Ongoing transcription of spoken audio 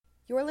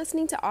You're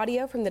listening to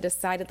audio from the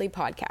Decidedly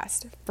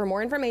podcast. For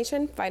more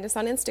information, find us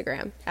on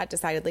Instagram at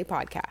Decidedly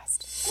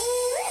Podcast.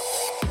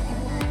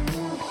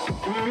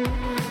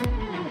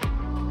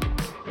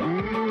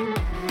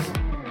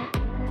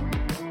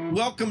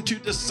 Welcome to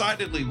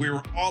Decidedly.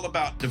 We're all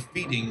about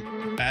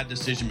defeating bad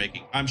decision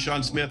making. I'm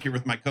Sean Smith here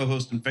with my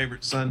co-host and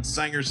favorite son,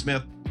 Sanger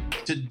Smith.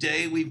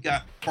 Today we've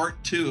got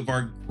part 2 of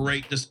our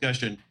great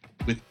discussion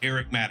with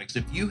Eric Maddox.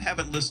 If you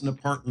haven't listened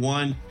to part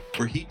 1,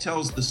 where he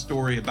tells the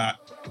story about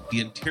the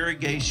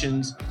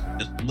interrogations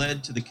that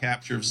led to the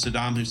capture of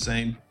Saddam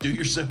Hussein, do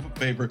yourself a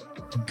favor,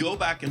 go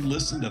back and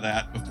listen to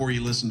that before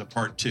you listen to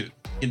part 2.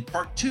 In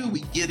part 2,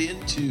 we get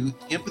into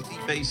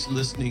empathy-based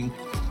listening,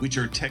 which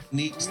are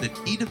techniques that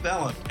he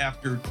developed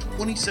after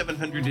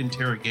 2,700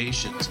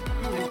 interrogations,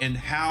 and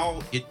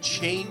how it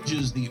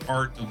changes the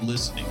art of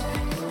listening.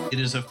 It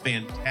is a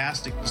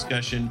fantastic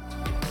discussion.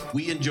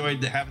 We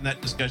enjoyed having that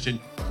discussion.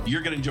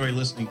 You're going to enjoy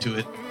listening to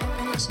it.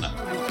 Listen up.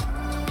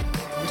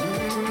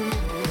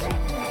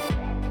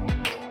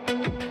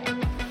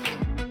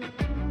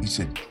 He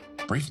said,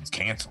 briefing's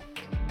canceled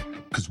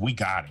because we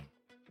got him.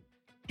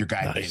 Your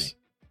guy did it.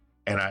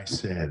 And I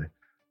said,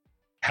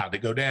 how'd it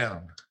go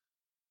down?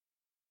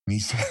 And he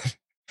said,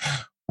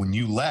 when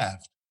you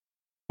left,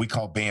 we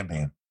called Bam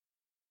Bam.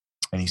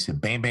 And he said,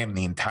 Bam Bam and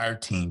the entire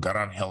team got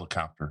on a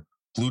helicopter,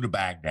 flew to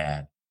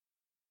Baghdad,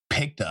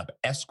 picked up,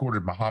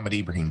 escorted Mohammed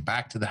Ibrahim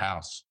back to the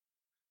house,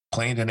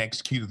 planned and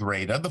executed the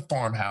raid of the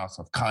farmhouse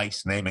of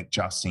Qais Namek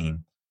Jassim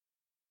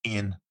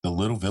in the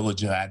little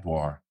village of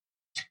Adwar.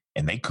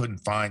 And they couldn't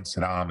find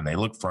Saddam, and they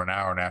looked for an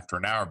hour, and after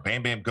an hour,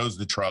 Bam Bam goes to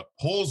the truck,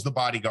 pulls the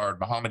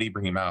bodyguard, Mohammed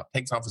Ibrahim, out,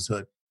 takes off his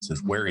hood,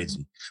 says, where is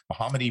he?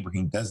 Mohammed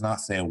Ibrahim does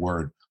not say a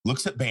word,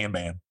 looks at Bam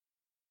Bam,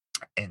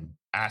 and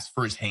asks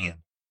for his hand.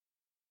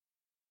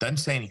 Doesn't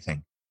say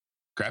anything.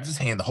 Grabs his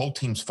hand. The whole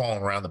team's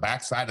falling around the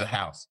backside of the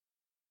house.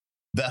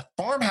 The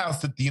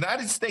farmhouse that the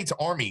United States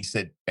Army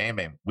said, Bam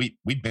Bam,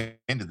 we've been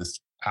to this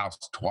house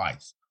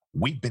twice.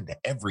 We've been to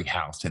every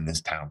house in this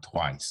town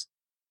twice.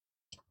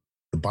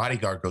 The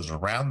bodyguard goes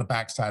around the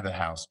backside of the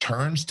house,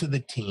 turns to the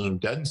team,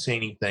 doesn't say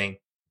anything,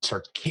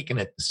 starts kicking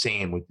at the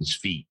sand with his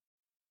feet.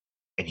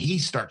 And he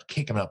starts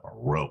kicking up a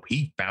rope.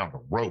 He found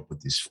a rope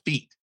with his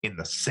feet in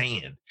the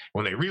sand.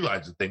 When they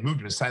realized that they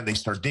moved inside, they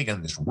start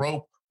digging. This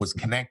rope was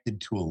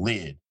connected to a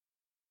lid.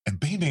 And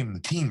Bam Bam and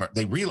the team,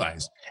 they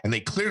realized, and they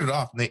cleared it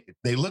off. And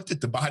they looked at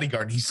the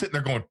bodyguard, and he's sitting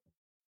there going,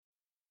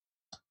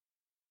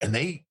 and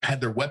they had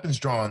their weapons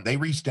drawn. They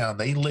reached down,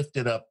 they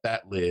lifted up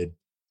that lid,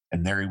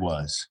 and there he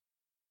was.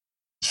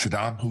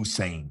 Saddam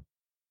Hussein.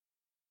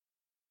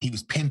 He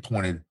was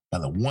pinpointed by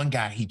the one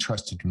guy he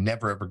trusted to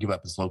never, ever give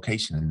up his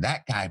location. And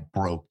that guy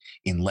broke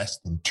in less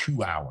than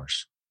 2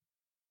 hours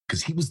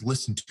because he was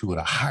listened to at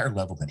a higher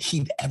level than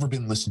he'd ever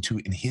been listened to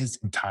in his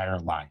entire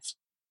life.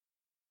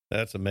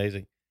 That's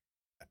amazing.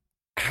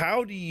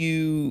 How do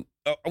you,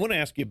 I want to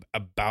ask you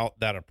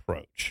about that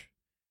approach,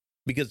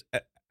 because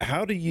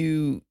how do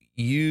you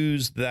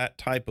use that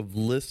type of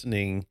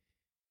listening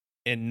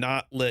and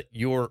not let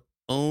your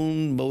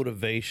own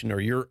motivation or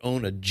your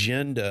own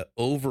agenda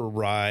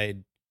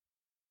override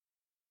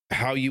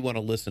how you want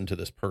to listen to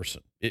this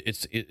person?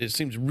 It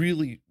seems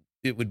really,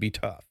 it would be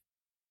tough.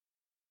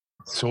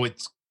 So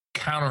it's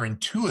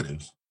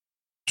counterintuitive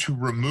to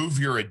remove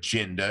your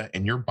agenda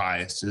and your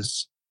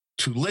biases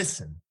to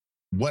listen.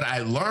 What I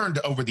learned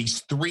over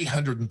these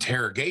 300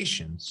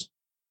 interrogations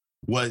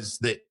was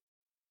that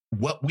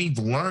what we've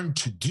learned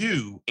to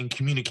do in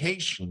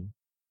communication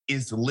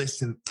is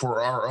listen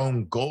for our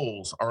own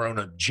goals, our own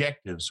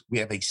objectives. We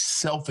have a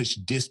selfish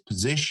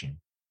disposition.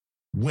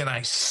 When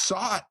I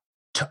sought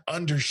to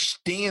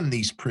understand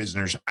these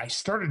prisoners, I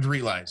started to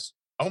realize,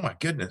 oh my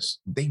goodness,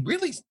 they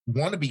really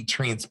want to be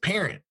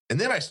transparent. And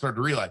then I started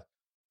to realize,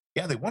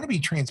 yeah, they want to be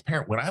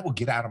transparent when I will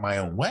get out of my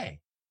own way.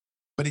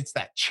 But it's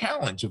that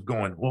challenge of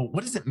going, well,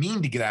 what does it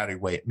mean to get out of your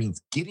way? It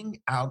means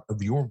getting out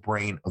of your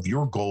brain, of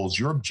your goals,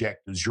 your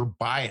objectives, your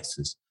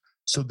biases.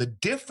 So the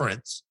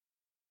difference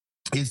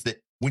is that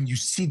when you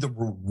see the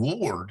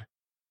reward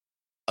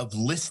of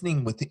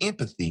listening with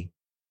empathy,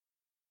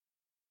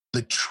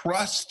 the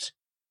trust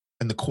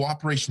and the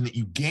cooperation that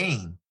you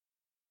gain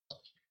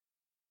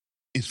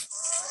is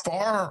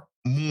far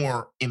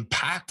more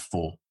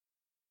impactful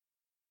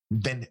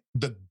than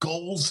the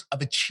goals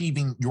of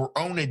achieving your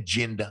own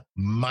agenda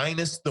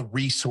minus the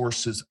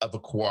resources of a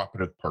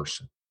cooperative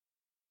person.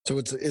 So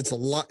it's a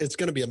lot. It's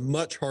going to be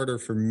much harder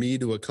for me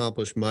to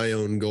accomplish my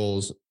own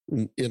goals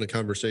in a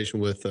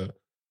conversation with a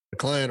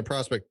client, a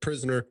prospect,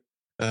 prisoner,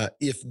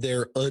 if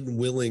they're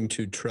unwilling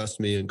to trust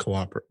me and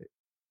cooperate.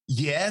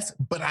 Yes,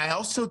 but I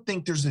also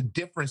think there's a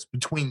difference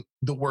between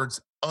the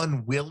words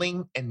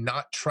unwilling and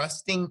not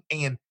trusting,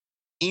 and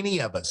any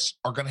of us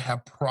are going to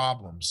have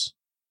problems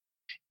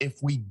if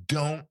we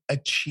don't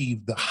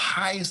achieve the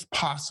highest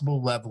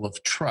possible level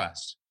of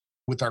trust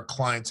with our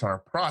clients and our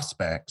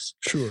prospects.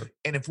 Sure.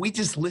 And if we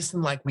just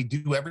listen like we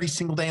do every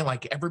single day,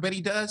 like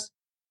everybody does,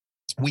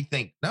 we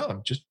think,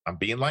 no, I'm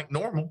being like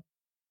normal.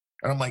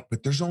 And I'm like,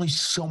 but there's only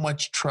so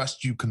much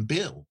trust you can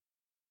build.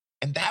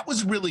 And that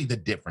was really the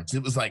difference.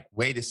 It was like,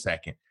 wait a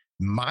second.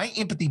 My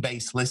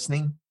empathy-based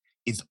listening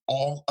is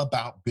all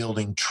about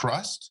building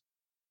trust,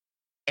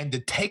 and to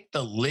take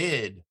the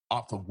lid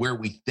off of where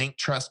we think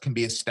trust can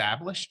be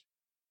established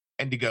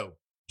and to go,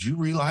 do you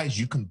realize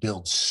you can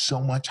build so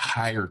much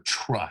higher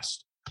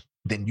trust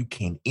than you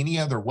can any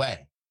other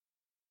way?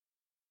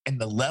 And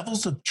the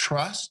levels of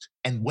trust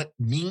and what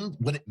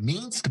it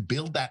means to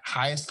build that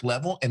highest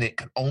level, and it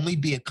can only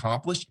be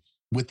accomplished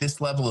with this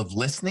level of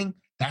listening,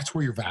 that's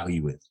where your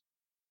value is.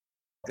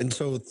 And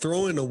so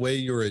throwing away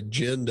your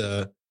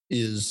agenda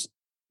is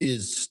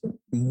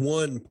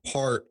one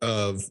part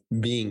of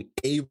being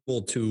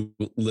able to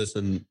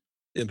listen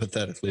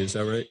empathetically. Is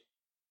that right?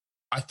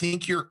 I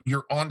think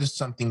you're onto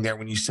something there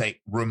when you say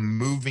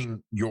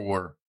removing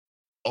your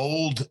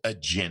old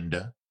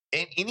agenda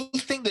and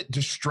anything that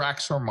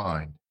distracts our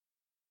mind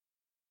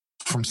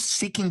from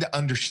seeking to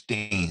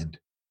understand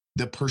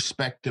the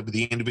perspective of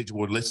the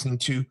individual we're listening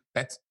to.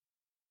 That's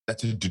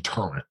a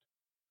deterrent.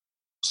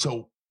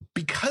 So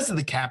because of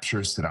the capture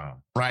of Saddam,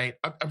 right?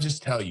 I'll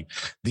just tell you,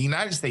 the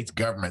United States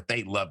government,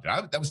 they loved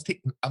it. That was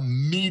taken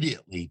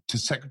immediately to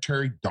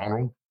Secretary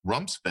Donald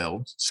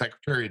Rumsfeld's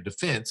Secretary of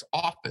Defense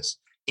office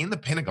in the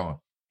Pentagon.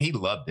 He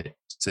loved it.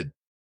 Said,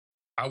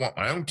 I want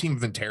my own team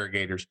of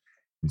interrogators,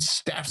 and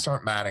Staff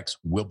Sergeant Maddox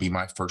will be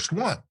my first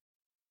one.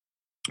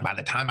 By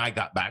the time I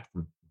got back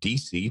from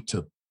DC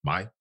to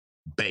my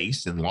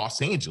base in Los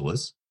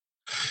Angeles,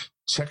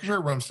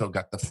 Secretary Rumsfeld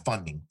got the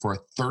funding for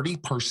a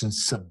 30-person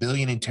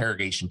civilian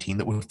interrogation team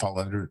that would fall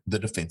under the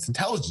Defense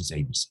Intelligence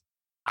Agency.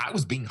 I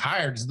was being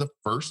hired as the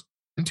first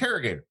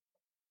interrogator.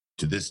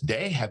 To this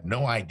day, have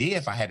no idea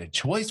if I had a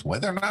choice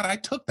whether or not I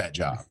took that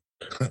job.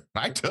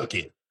 I took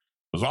it. It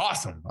was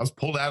awesome. I was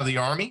pulled out of the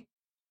Army,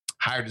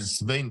 hired as a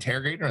civilian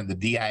interrogator in the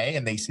DIA,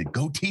 and they said,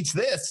 go teach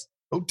this.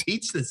 Go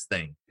teach this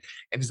thing.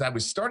 And as I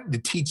was starting to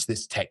teach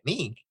this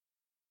technique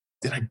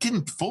that I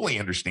didn't fully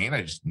understand,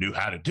 I just knew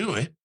how to do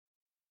it,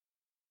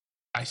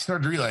 I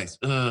started to realize,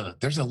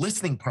 there's a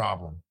listening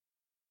problem.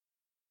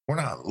 We're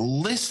not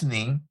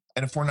listening.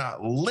 And if we're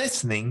not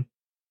listening,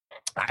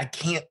 I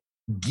can't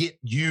get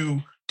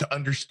you to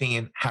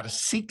understand how to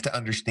seek to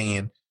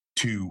understand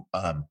to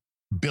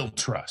build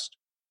trust.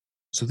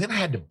 So then I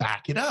had to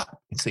back it up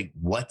and say,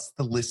 what's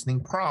the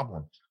listening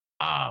problem?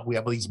 We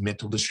have all these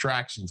mental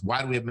distractions.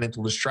 Why do we have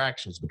mental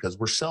distractions? Because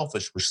we're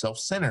selfish, we're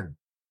self-centered.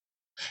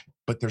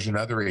 But there's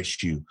another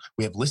issue.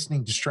 We have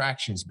listening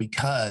distractions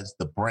because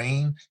the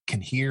brain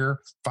can hear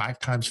 5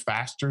 times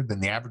faster than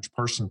the average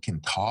person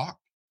can talk.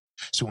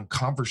 So in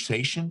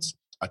conversations,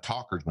 a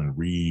talker's going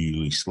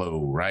really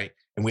slow, right?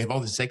 And we have all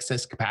this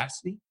excess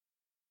capacity. And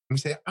we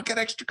say, I've got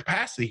extra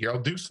capacity here. I'll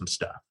do some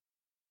stuff.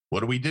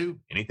 What do?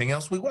 Anything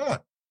else we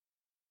want.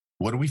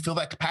 What do we fill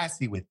that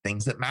capacity with?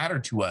 Things that matter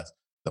to us.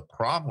 The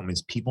problem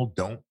is people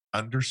don't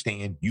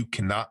understand you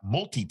cannot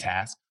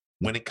multitask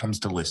when it comes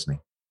to listening.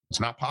 It's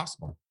not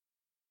possible.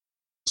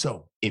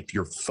 So if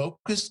you're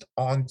focused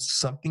on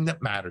something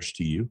that matters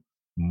to you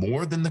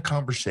more than the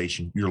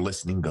conversation, your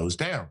listening goes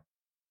down.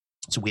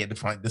 So we had to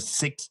find the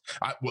 6.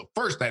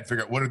 First, I had to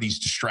figure out what are these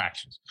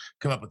distractions.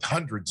 Come up with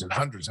hundreds and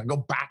hundreds. I go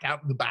back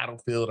out in the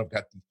battlefield. I've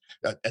got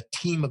a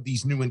team of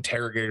these new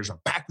interrogators. I'm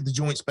back with the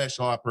Joint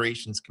Special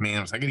Operations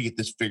Command. I got to get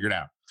this figured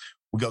out.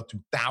 We go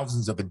through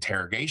thousands of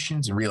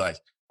interrogations and realize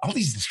all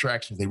these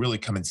distractions, they really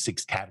come in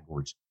 6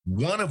 categories,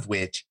 one of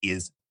which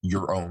is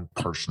your own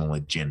personal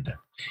agenda.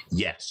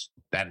 Yes,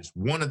 that is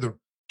one of the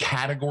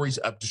categories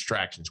of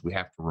distractions we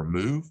have to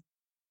remove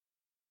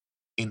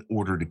in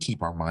order to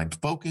keep our mind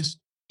focused,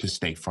 to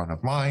stay front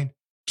of mind,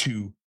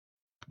 to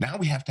now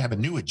we have to have a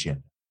new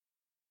agenda.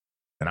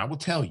 And I will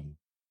tell you,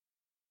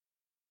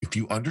 if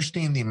you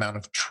understand the amount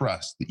of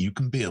trust that you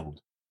can build,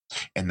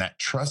 and that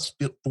trust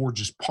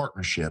forges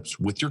partnerships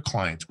with your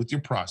clients, with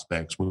your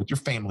prospects, with your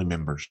family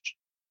members,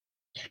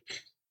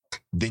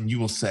 then you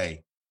will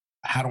say,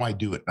 how do I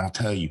do it? And I'll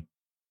tell you,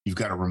 you've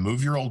got to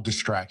remove your old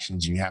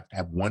distractions. You have to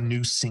have one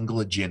new single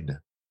agenda.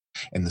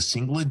 And the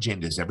single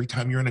agenda is every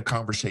time you're in a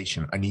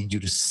conversation, I need you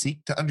to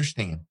seek to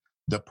understand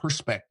the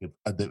perspective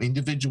of the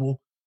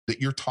individual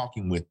that you're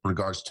talking with in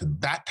regards to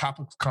that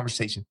topic of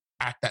conversation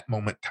at that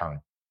moment in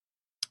time.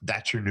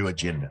 That's your new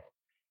agenda.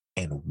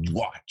 And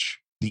watch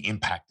the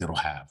impact it'll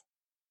have.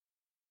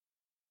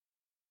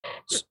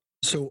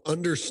 So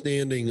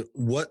understanding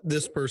what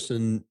this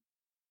person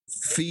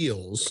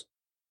feels,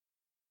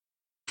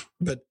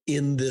 but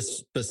in this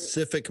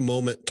specific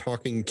moment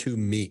talking to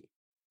me.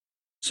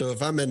 So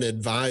if I'm an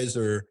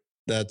advisor,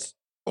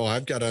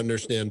 I've got to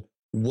understand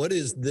what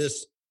is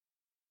this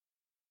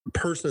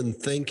person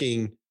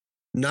thinking,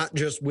 not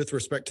just with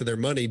respect to their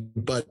money,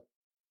 but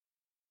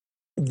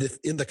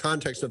in the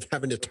context of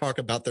having to talk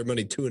about their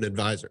money to an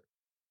advisor.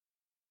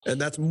 And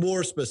that's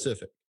more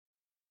specific.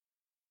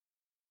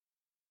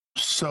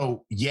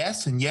 So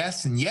yes, and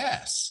yes, and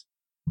yes.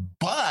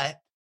 But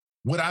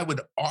what I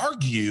would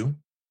argue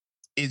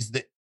is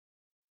that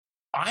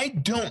I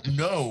don't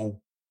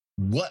know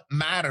what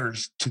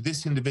matters to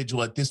this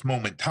individual at this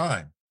moment in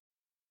time,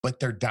 but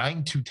they're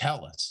dying to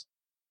tell us.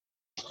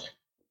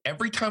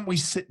 every time we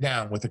sit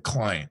down with a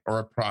client or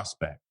a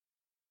prospect,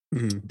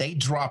 they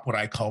drop what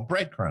I call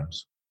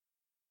breadcrumbs.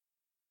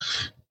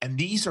 And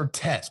these are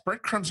tests.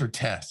 Breadcrumbs are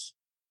tests.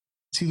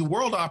 See, the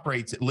world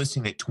operates at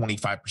listening at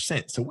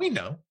 25%. So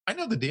I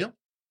know the deal.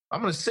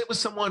 I'm going to sit with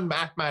someone,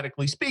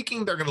 mathematically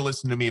speaking, they're going to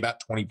listen to me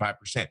about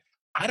 25%.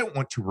 I don't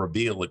want to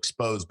reveal,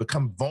 expose,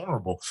 become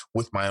vulnerable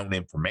with my own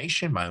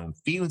information, my own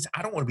feelings.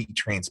 I don't want to be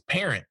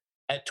transparent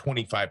at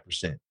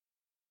 25%.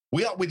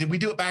 We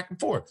do it back and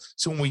forth.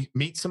 So when we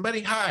meet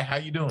somebody, hi, how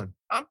you doing?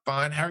 I'm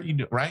fine. How are you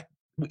doing? Right?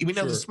 We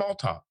know the small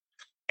talk.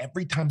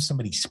 Every time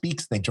somebody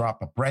speaks, they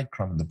drop a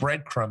breadcrumb. The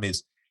breadcrumb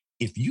is,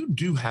 if you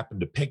do happen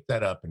to pick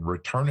that up and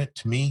return it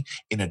to me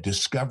in a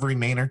discovery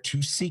manner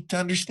to seek to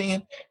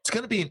understand, it's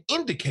going to be an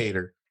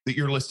indicator that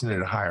you're listening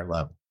at a higher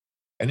level,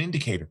 an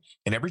indicator.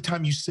 And every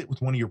time you sit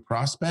with one of your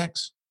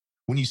prospects,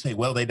 when you say,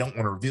 well, they don't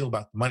want to reveal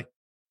about the money,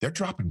 they're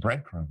dropping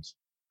breadcrumbs.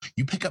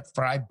 You pick up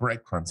 5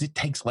 breadcrumbs. It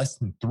takes less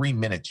than 3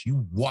 minutes.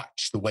 You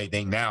watch the way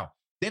they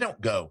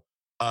don't go,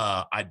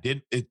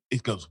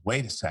 it goes,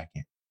 wait a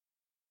second.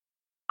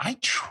 I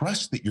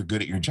trust that you're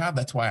good at your job.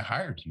 That's why I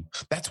hired you.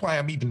 That's why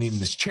I'm even in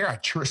this chair. I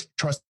trust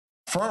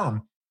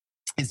firm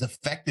is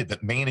effective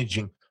at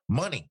managing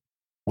money.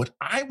 What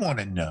I want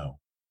to know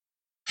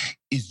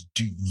is,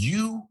 do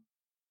you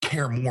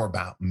care more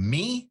about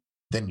me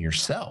than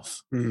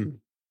yourself?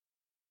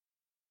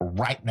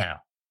 Right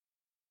now,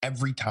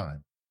 every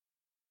time.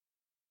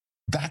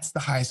 That's the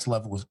highest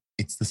level.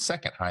 It's the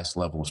second highest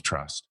level of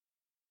trust.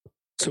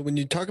 So when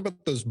you talk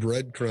about those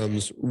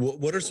breadcrumbs,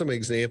 what are some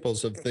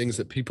examples of things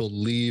that people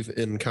leave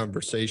in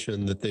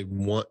conversation that they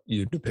want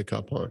you to pick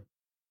up on?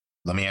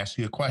 Let me ask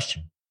you a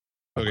question.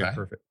 Okay,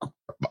 perfect.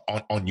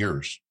 On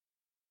yours.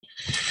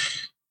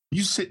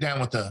 You sit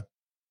down with a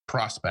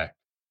prospect,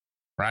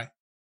 right?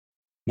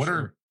 What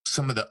are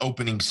some of the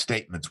opening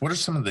statements? What are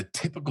some of the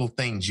typical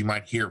things you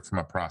might hear from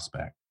a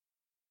prospect?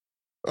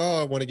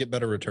 Oh, I want to get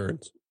better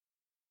returns.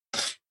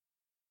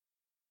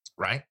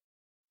 Right?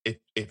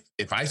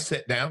 If I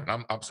sit down,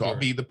 I'll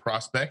be the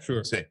prospect.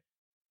 Sure. Say,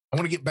 I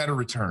want to get better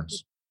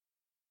returns.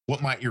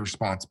 What might your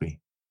response be?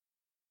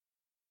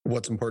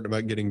 What's important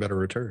about getting better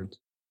returns?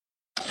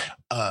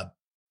 Not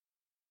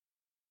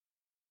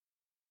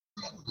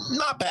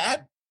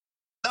bad.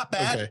 Not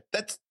bad.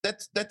 Okay.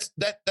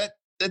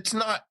 That's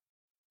not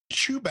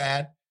too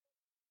bad.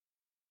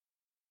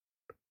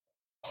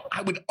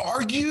 I would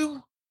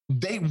argue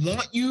they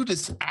want you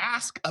to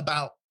ask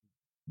about,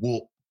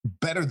 well,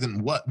 better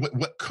than what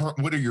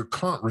are your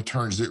current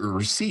returns that you're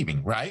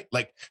receiving, right?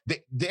 Like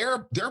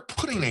they're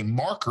putting a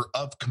marker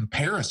of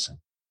comparison.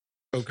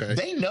 Okay.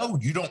 They know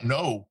you don't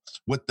know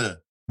what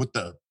the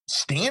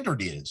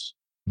standard is.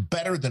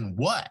 Better than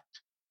what?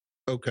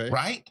 Okay.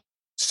 Right?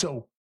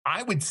 So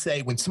I would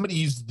say when somebody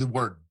uses the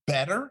word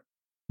better,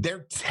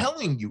 they're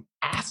telling you,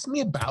 ask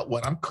me about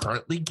what I'm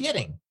currently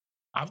getting.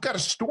 I've got a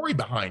story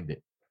behind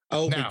it.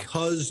 Oh, now,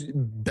 because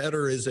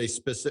better is a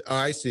specific,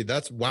 I see.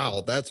 That's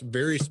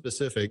very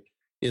specific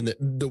in that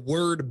the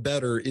word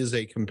better is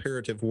a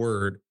comparative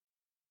word.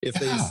 If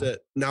they said,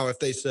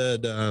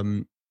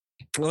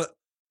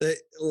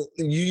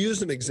 you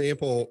used an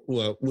example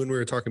when we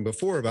were talking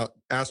before about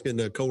asking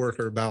a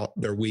coworker about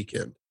their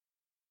weekend.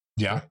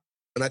 Yeah.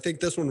 And I think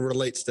this one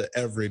relates to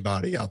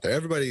everybody out there.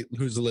 Everybody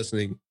who's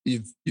listening,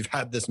 you've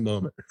had this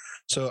moment.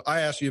 So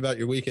I asked you about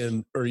your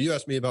weekend, or you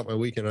asked me about my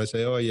weekend. I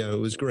say, oh yeah, it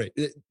was great.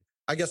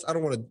 I guess I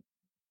don't want to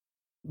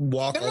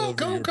walk all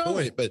over your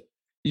point, but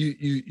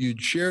you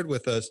shared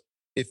with us,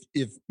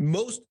 if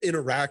most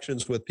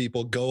interactions with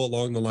people go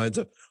along the lines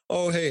of,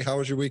 oh, hey, how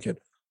was your weekend?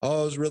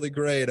 Oh, it was really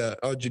great.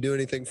 Oh, did you do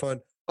anything fun?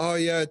 Oh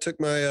yeah, I took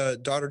my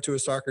daughter to a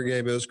soccer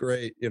game. It was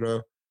great.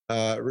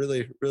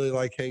 Really, really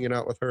like hanging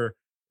out with her.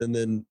 And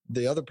then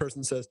the other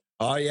person says,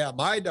 oh yeah,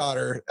 my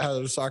daughter had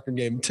a soccer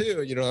game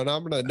too, and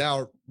I'm going to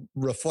now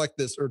reflect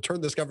this or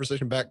turn this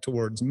conversation back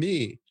towards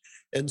me.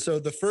 And so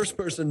the first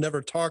person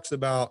never talks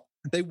about,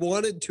 they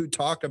wanted to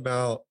talk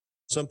about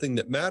something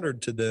that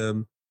mattered to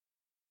them,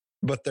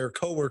 but their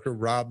coworker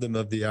robbed them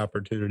of the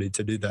opportunity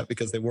to do that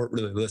because they weren't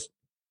really listening.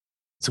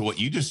 So what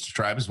you just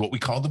described is what we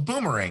call the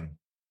boomerang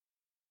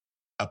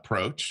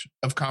approach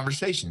of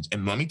conversations.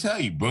 And let me tell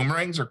you,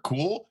 boomerangs are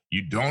cool.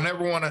 You don't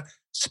ever want to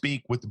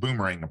speak with the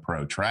boomerang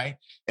approach, right?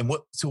 And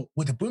what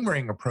the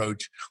boomerang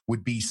approach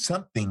would be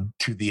something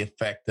to the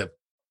effect of,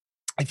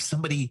 if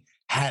somebody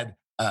had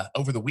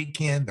over the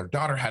weekend, their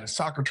daughter had a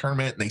soccer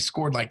tournament and they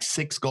scored like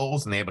 6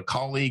 goals, and they have a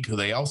colleague who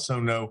they also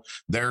know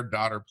their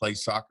daughter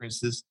plays soccer, and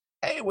says,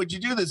 hey, what'd you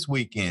do this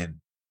weekend?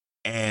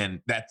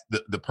 And that's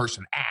the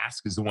person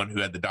asked is the one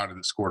who had the daughter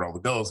that scored all the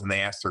goals. And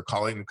they asked their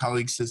colleague, and the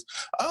colleague says,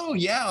 oh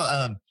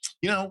yeah,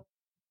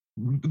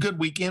 good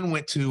weekend,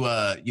 went to,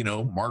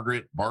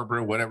 Margaret,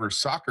 Barbara, whatever,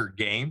 soccer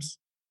games.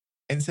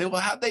 And say,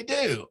 well, how'd they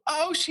do?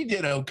 Oh, she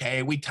did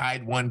okay. We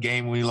tied one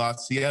game and we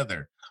lost the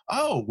other.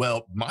 Oh,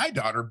 well, my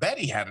daughter,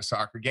 Betty, had a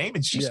soccer game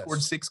and she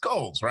scored 6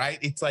 goals, right?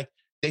 It's like,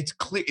 it's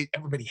clear.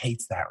 Everybody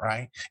hates that,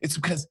 right? It's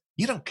because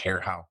you don't care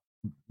how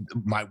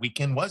my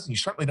weekend was, and you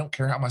certainly don't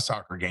care how my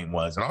soccer game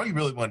was. And all you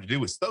really wanted to do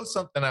was throw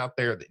something out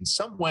there that in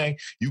some way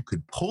you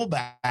could pull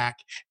back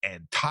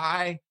and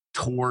tie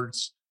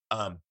towards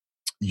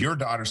your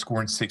daughter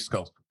scoring 6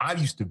 goals. I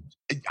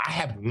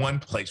have one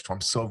place where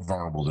I'm so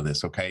vulnerable to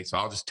this. Okay. So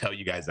I'll just tell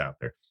you guys out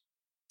there.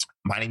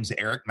 My name's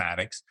Eric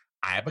Maddox.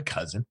 I have a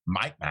cousin,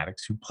 Mike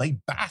Maddox, who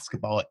played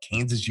basketball at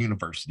Kansas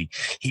University.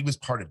 He was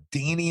part of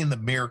Danny and the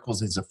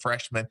Miracles as a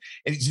freshman.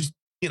 And he's just,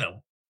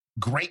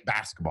 great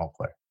basketball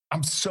player.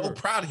 I'm so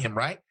proud of him,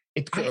 right?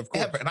 And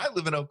I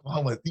live in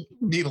Oklahoma. You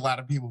meet a lot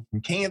of people from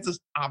Kansas.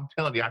 I'm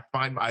telling you,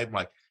 I'm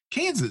like,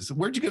 Kansas,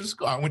 where'd you go to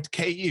school? I went to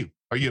KU.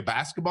 Are you a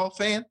basketball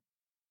fan?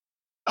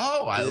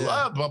 Oh, I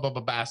love blah, blah,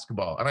 blah,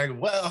 basketball. And I go,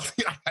 well,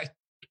 I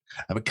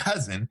have a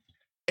cousin.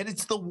 And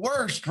it's the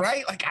worst,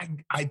 right? Like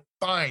I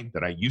find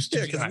that I used to.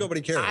 Yeah, because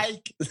nobody cares.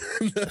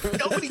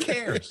 Nobody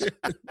cares.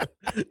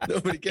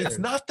 Nobody cares. It's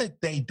not that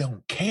they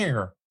don't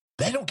care.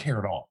 They don't care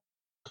at all.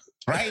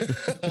 Right?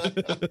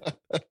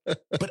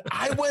 But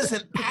I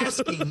wasn't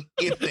asking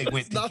if they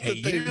went to not KU.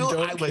 That they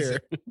don't care.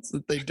 It's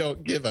that they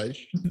don't give a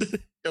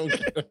don't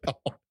care at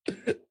all.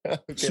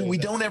 Okay. So we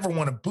don't ever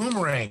want a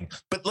boomerang.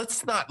 But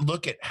let's not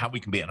look at how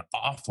we can be an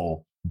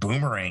awful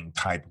boomerang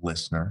type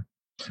listener.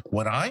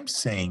 What I'm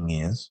saying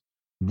is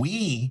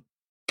we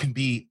can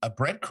be a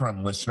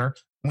breadcrumb listener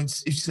when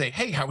you say,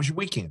 hey, how was your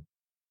weekend?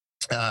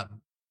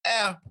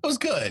 It was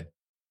good.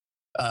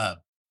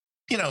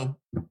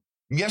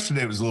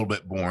 Yesterday was a little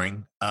bit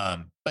boring.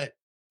 But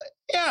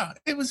yeah,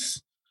 it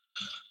was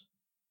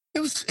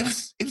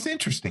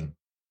interesting,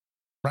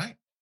 right?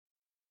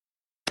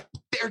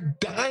 They're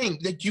dying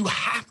that you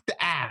have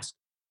to ask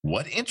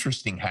what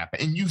interesting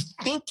happened. And you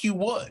think you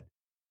would.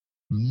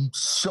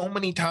 So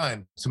many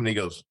times somebody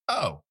goes,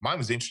 oh, mine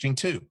was interesting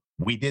too.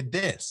 We did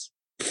this,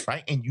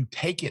 right? And you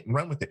take it and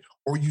run with it.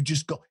 Or you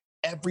just go,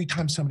 every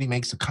time somebody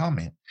makes a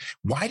comment,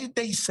 why didn't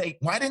they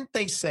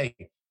say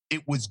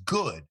it was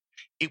good?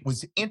 It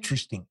was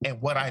interesting. And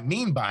what I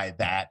mean by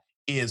that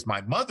is my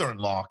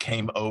mother-in-law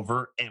came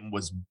over and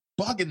was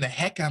bugging the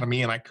heck out of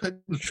me and I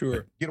couldn't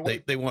get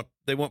away. They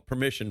want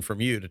permission from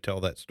you to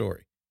tell that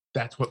story.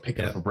 That's what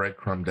picking up a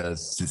breadcrumb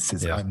does. It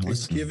says, I'm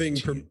listening.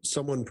 Giving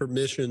someone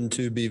permission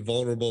to be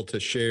vulnerable, to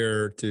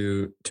share,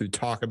 to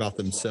talk about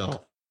themselves.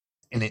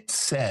 And it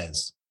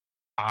says,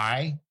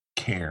 I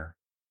care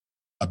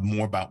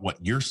more about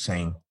what you're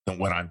saying than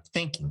what I'm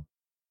thinking.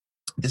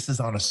 This is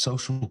on a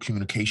social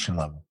communication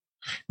level.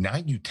 Now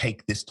you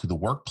take this to the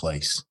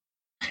workplace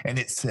and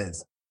it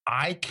says,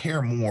 I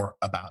care more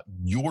about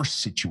your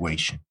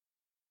situation.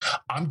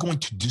 I'm going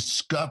to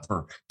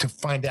discover to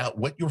find out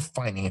what your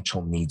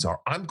financial needs are.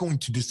 I'm going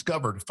to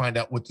discover to find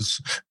out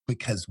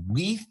because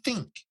we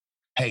think,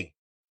 hey,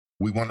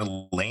 we want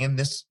to land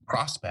this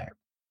prospect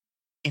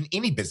in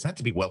any business, not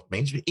to be wealth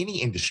management,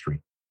 any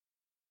industry.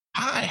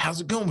 Hi,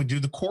 how's it going? We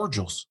do the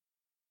cordials.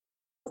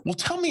 Well,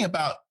 tell me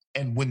about,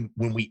 and when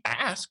we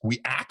ask,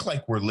 we act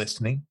like we're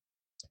listening.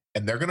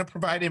 And they're going to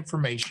provide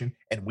information,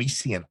 and we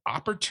see an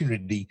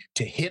opportunity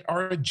to hit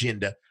our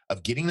agenda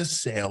of getting a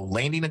sale,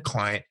 landing a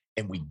client,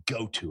 and we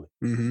go to it.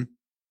 Mm-hmm.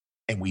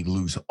 And we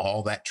lose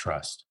all that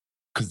trust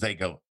because they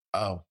go,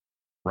 oh,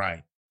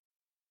 right.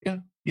 Yeah,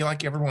 you're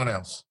like everyone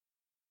else.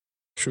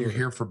 Sure. You're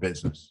here for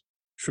business.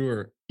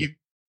 Sure.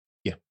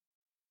 Yeah.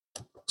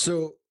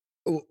 So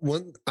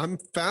I'm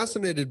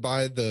fascinated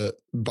by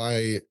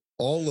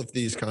all of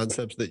these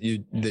concepts that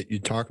you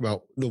talk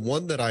about. The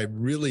one that I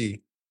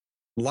really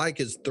like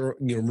is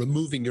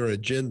removing your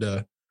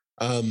agenda.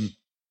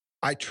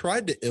 I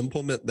tried to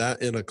implement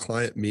that in a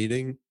client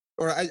meeting,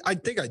 or I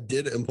think I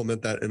did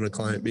implement that in a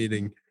client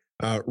meeting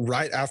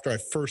right after I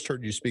first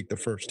heard you speak the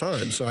first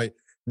time. So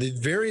the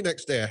very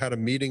next day I had a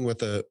meeting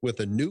with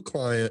a new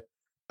client.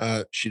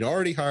 She'd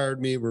already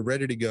hired me. We're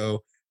ready to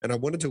go. And I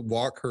wanted to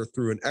walk her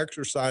through an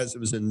exercise that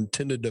was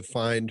intended to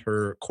find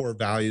her core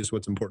values,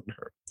 what's important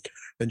to her.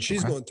 And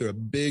she's going through a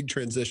big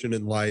transition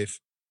in life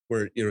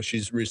where,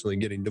 she's recently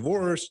getting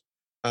divorced.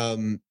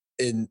 And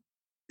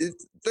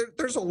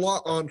there's a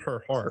lot on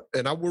her heart,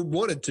 and I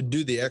wanted to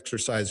do the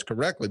exercise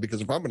correctly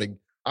because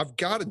I've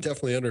got to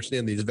definitely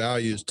understand these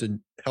values to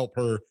help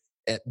her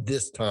at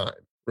this time.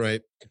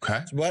 Right.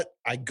 Okay. But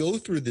I go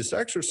through this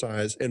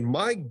exercise, and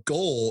my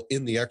goal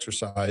in the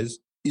exercise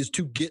is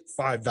to get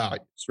 5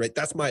 values, right?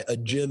 That's my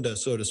agenda,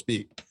 so to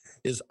speak,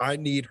 is I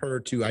need her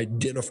to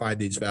identify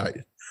these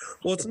values.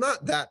 Well, it's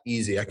not that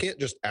easy. I can't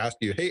just ask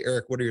you, hey,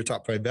 Eric, what are your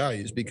top 5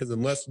 values? Because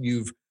unless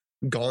you've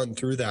gone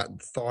through that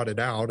and thought it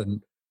out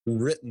and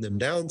written them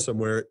down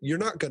somewhere, you're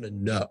not going to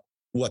know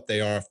what they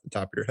are off the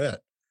top of your head.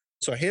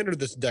 So I handed her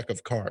this deck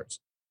of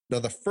cards. Now,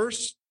 the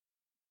first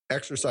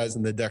exercise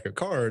in the deck of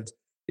cards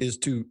is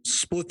to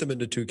split them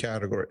into 2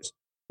 categories.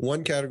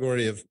 One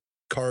category of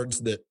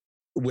cards that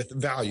with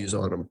values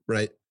on them,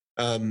 right?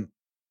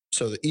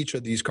 So that each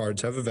of these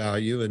cards have a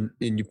value, and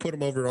you put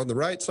them over on the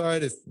right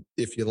side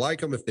if you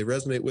like them, if they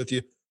resonate with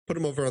you. Put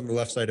them over on the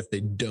left side if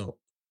they don't.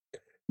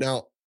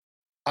 Now,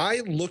 I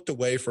looked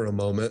away for a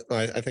moment.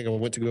 I think I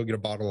went to go get a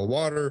bottle of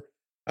water,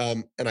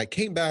 and I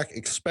came back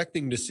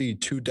expecting to see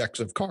 2 decks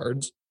of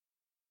cards.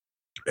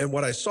 And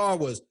what I saw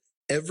was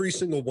every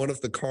single one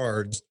of the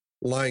cards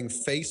lying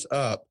face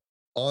up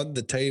on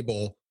the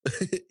table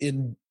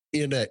in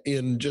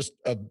just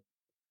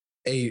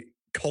a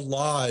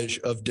collage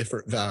of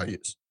different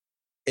values.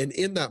 And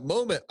in that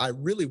moment, I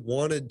really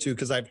wanted to,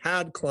 because I've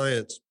had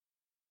clients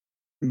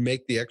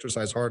make the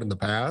exercise hard in the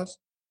past.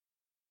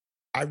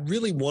 I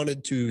really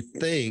wanted to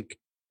think,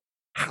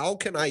 how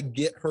can I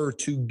get her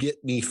to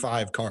get me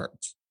 5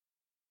 cards?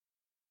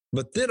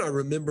 But then I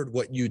remembered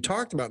what you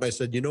talked about. And I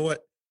said, you know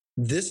what?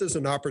 This is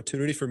an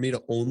opportunity for me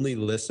to only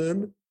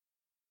listen.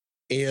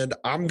 And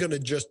I'm going to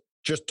just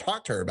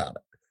talk to her about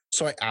it.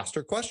 So I asked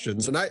her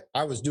questions, and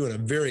I was doing a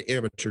very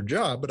amateur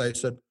job, but I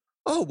said,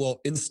 oh, well,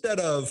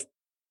 instead of,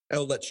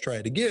 oh, let's try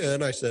it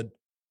again, I said,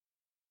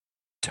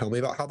 tell me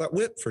about how that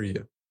went for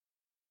you.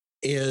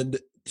 And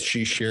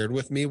she shared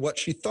with me what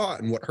she thought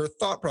and what her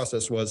thought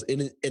process was.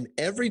 And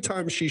every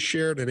time she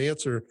shared an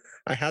answer,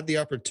 I had the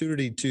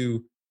opportunity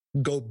to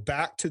go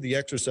back to the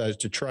exercise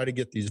to try to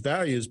get these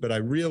values. But I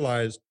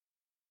realized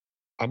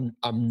I'm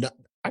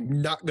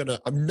not gonna,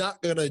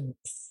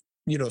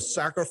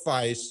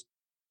 sacrifice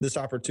this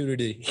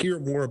opportunity to hear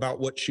more about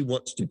what she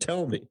wants to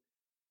tell me.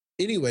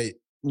 Anyway,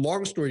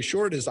 long story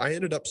short is I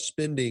ended up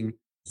spending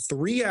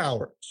 3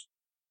 hours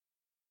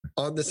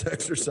on this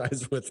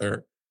exercise with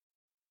her.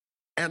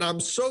 And I'm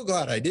so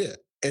glad I did.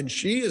 And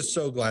she is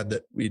so glad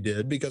that we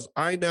did, because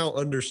I now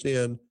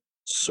understand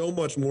so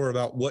much more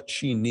about what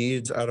she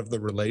needs out of the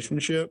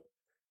relationship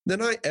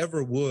than I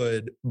ever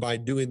would by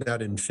doing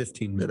that in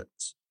 15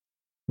 minutes.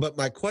 But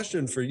my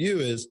question for you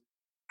is,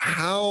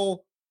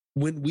 how,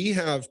 when we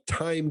have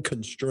time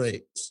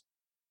constraints,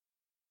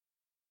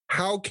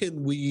 how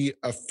can we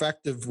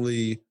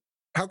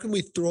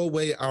throw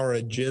away our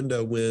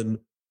agenda when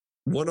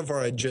one of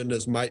our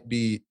agendas might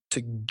be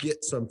to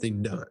get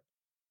something done?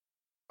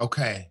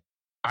 Okay,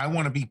 I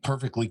want to be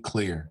perfectly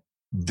clear.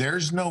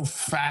 There's no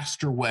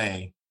faster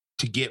way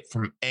to get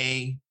from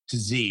A to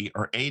Z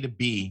or A to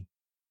B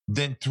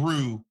than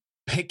through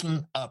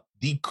picking up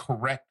the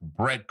correct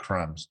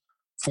breadcrumbs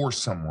for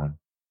someone.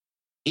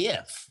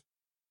 If,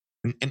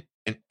 and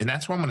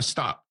that's where I'm going to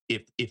stop.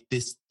 If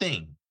this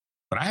thing,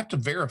 but I have to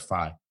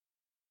verify,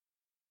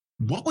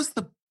 what was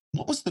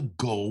the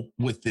goal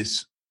with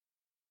this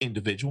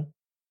individual?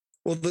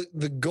 Well,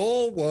 the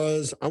goal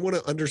was I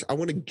want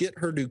to get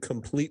her to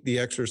complete the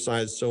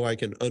exercise so I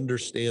can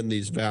understand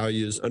these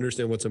values,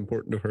 understand what's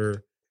important to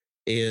her,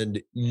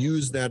 and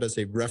use that as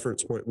a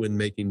reference point when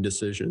making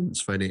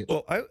decisions financially.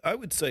 Well, I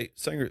would say,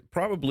 Sanger,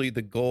 probably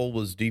the goal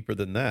was deeper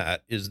than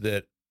that, is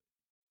that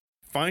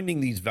finding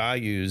these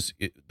values,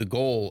 the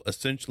goal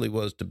essentially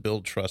was to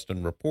build trust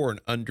and rapport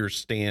and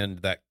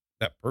understand that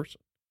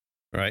person,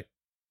 right?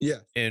 Yeah.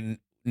 And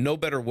no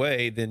better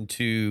way than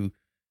to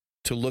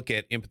look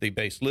at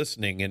empathy-based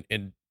listening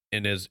and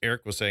as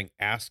Eric was saying,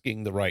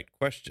 asking the right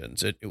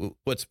questions.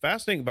 What's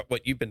fascinating about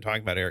what you've been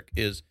talking about, Eric,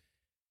 is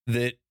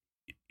that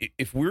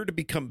if we're to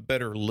become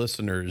better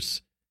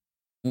listeners,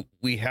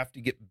 we have to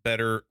get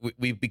better.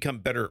 We've become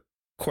better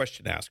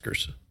question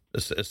askers,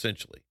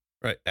 essentially,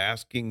 right?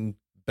 Asking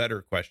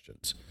better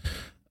questions,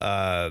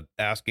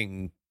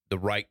 asking the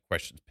right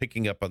questions,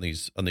 picking up on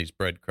these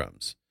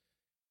breadcrumbs.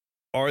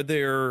 Are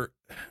there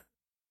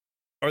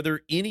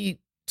any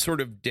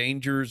sort of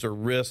dangers or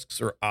risks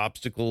or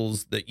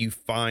obstacles that you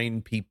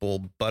find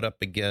people butt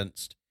up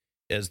against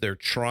as they're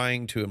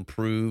trying to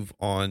improve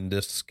on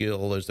this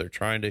skill, as they're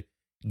trying to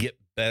get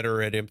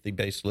better at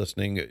empathy-based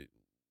listening?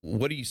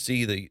 What do you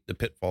see the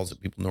pitfalls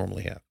that people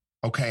normally have?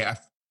 Okay,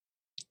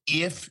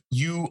 if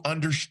you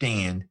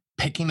understand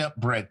picking up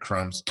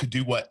breadcrumbs to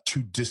do what?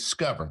 To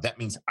discover. That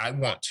means I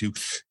want to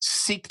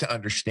seek to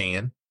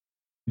understand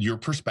your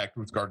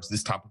perspective with regards to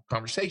this topic of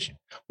conversation.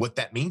 What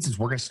that means is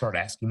we're going to start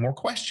asking more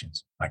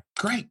questions. Like,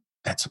 great,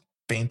 that's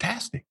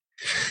fantastic.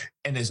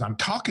 And as I'm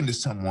talking to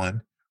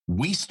someone,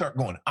 we start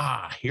going,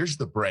 here's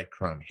the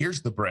breadcrumb.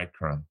 Here's the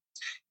breadcrumb.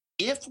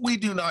 If we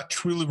do not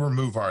truly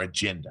remove our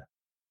agenda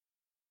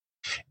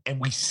and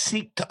we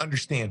seek to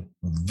understand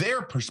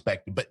their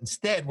perspective, but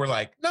instead we're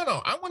like,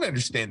 no, I want to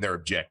understand their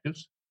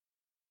objectives.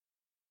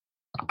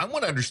 I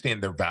want to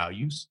understand their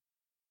values.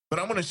 But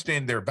I want to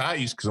understand their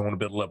values because I want to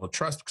build a level of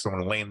trust, because I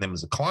want to land them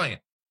as a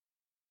client.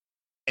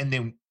 And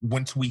then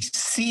once we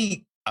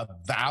see a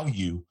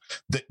value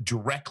that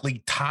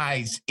directly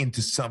ties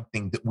into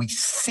something that we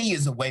see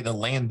as a way to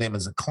land them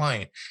as a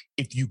client,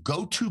 if you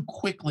go too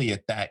quickly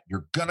at that,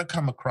 you're going to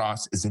come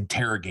across as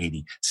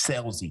interrogating,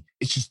 salesy.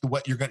 It's just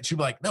what you're going to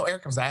be like, no,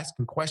 Eric, I was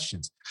asking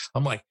questions.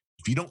 I'm like,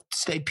 if you don't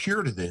stay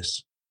pure to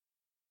this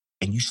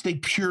and you stay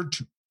pure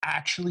to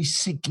actually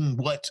seeking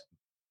what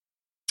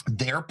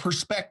their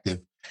perspective,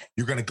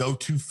 you're going to go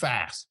too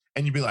fast.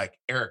 And you'd be like,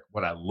 Eric,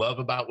 what I love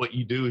about what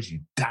you do is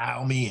you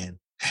dial me in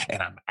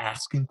and I'm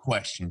asking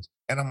questions.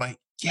 And I'm like,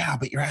 yeah,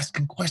 but you're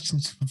asking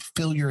questions to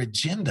fulfill your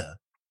agenda.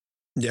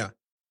 Yeah.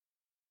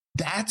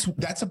 That's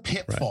a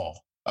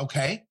pitfall. Right.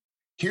 Okay.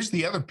 Here's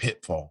the other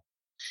pitfall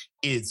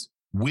is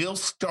we'll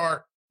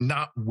start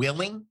not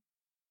willing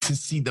to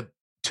see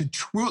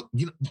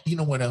you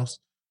know what else?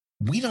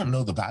 We don't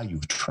know the value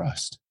of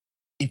trust.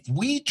 if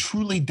we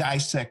truly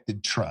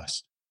dissected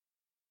trust,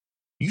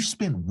 you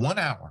spend 1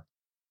 hour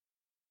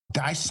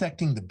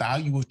dissecting the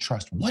value of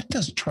trust. What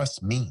does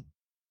trust mean?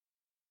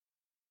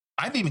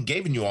 I've even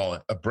given you all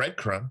a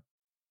breadcrumb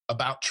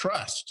about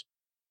trust.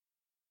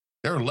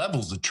 There are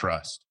levels of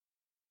trust.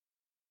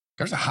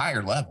 There's a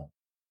higher level.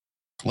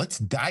 Let's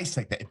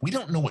dissect that. If we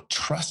don't know what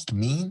trust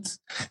means,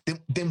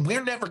 then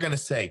we're never going to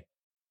say,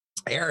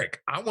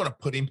 Eric, I want to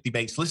put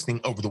empathy-based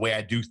listening over the way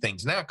I do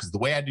things now, because the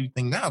way I do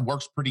things now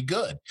works pretty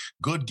good.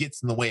 Good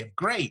gets in the way of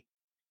great.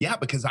 Yeah,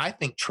 because I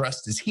think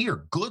trust is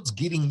here. Good's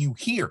getting you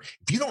here.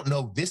 If you don't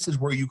know this is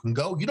where you can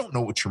go, you don't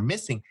know what you're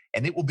missing,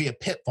 and it will be a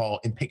pitfall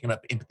in picking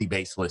up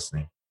empathy-based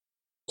listening.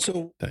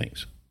 So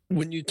Thanks.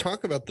 when you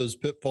talk about those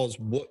pitfalls,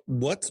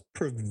 what's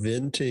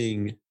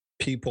preventing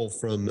people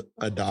from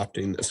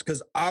adopting this?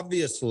 Because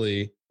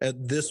obviously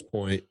at this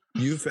point,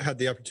 you've had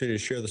the opportunity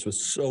to share this with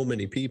so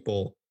many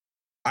people.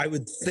 I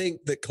would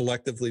think that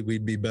collectively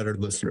we'd be better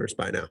listeners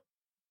by now.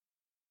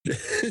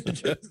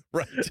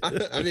 Right.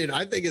 I mean,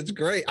 I think it's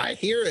great. I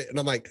hear it and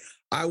I'm like,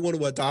 I want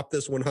to adopt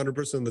this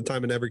 100% of the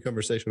time in every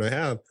conversation I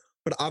have.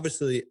 But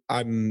obviously,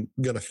 I'm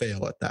going to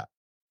fail at that.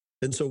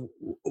 And so,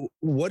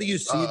 what do you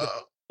see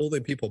that's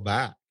holding people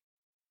back?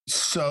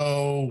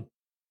 So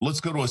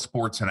let's go to a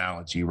sports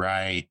analogy,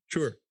 right?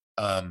 Sure.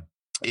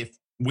 If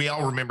we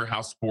all remember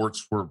how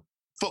sports were,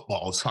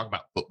 football, let's talk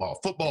about football.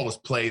 Football was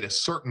played a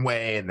certain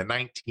way in the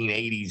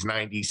 1980s,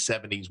 90s,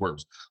 70s, where it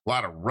was a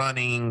lot of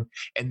running.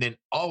 And then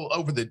all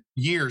over the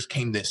years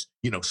came this,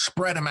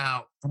 spread them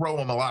out, throw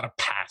them, a lot of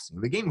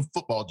passing. The game of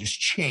football just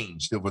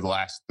changed over the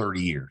last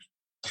 30 years.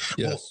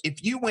 Yes. Well,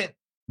 if you went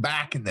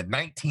back in the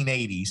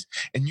 1980s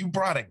and you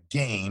brought a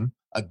game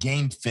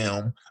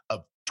film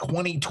of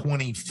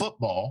 2020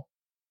 football,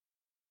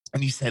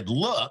 and you said,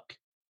 look,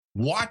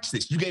 watch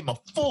this. You gave them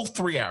a full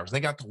 3 hours. They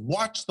got to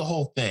watch the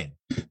whole thing.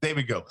 They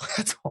would go,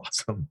 that's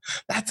awesome.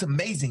 That's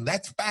amazing.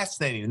 That's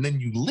fascinating. And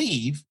then you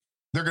leave,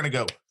 they're going to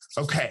go,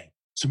 okay,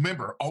 so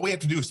remember, all we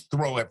have to do is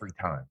throw every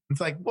time. It's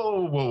like,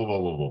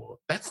 whoa.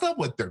 That's not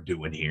what they're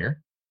doing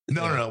here.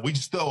 No. We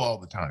just throw all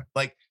the time.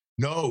 Like,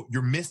 no,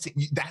 you're missing.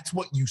 That's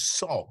what you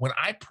saw. When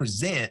I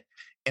present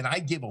and I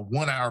give a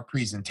 1 hour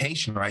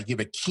presentation or I give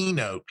a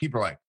keynote,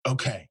 people are like,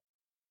 okay,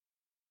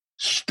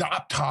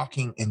 stop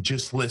talking and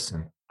just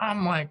listen.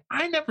 I'm like,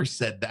 I never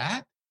said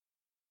that.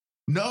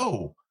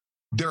 No,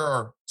 there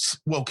are,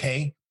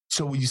 okay.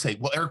 So you say,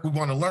 well, Eric, we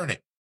want to learn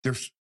it.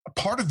 There's a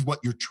part of what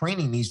your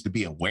training needs to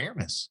be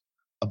awareness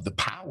of the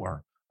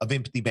power of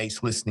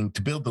empathy-based listening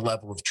to build the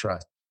level of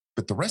trust.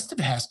 But the rest of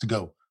it has to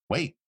go,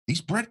 wait,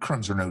 these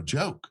breadcrumbs are no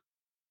joke.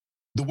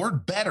 The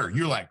word better,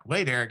 you're like,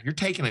 wait, Eric, you're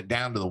taking it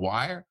down to the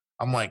wire.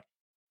 I'm like,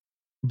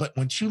 but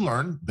once you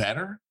learn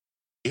better,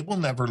 it will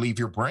never leave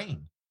your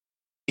brain.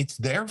 It's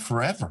there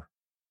forever.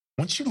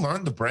 Once you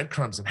learn the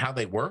breadcrumbs and how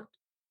they work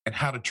and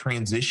how to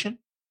transition,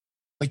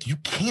 like you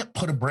can't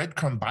put a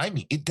breadcrumb by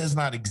me. It does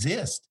not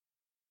exist.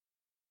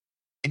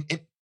 And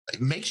it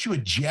makes you a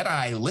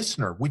Jedi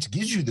listener, which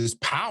gives you this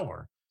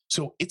power.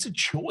 So it's a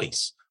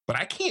choice, but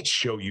I can't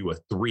show you a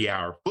 3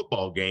 hour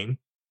football game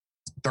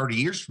 30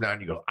 years from now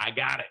and you go, I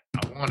got it.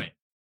 I want it.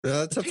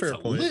 That's a fair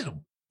point.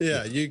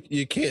 Yeah,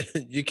 you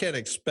can't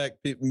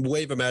expect people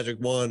wave a magic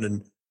wand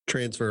and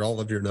transfer all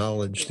of your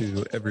knowledge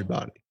to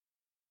everybody.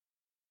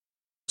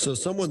 So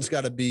someone's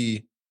got to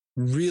be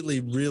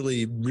really,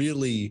 really,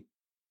 really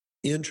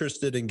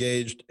interested,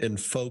 engaged, and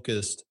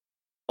focused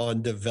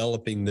on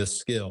developing this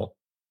skill.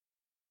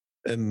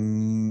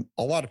 And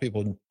a lot of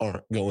people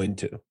aren't going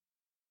to,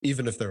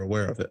 even if they're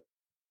aware of it.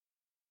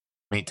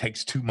 I mean, it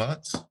takes 2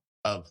 months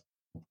of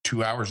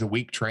 2 hours a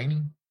week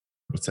training.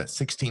 What's that,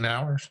 16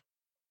 hours?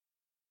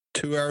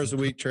 2 hours a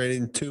week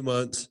training, 2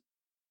 months.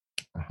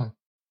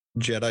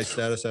 Jedi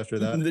status after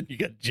that. And then you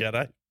got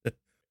Jedi.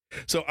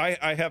 So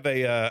I have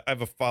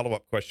a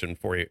follow-up question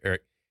for you,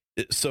 Eric.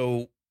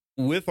 So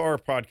with our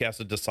podcast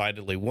of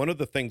Decidedly, one of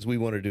the things we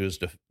want to do is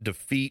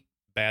defeat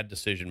bad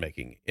decision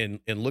making and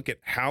look at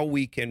how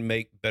we can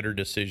make better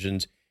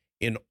decisions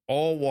in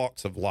all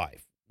walks of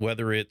life,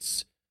 whether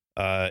it's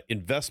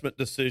investment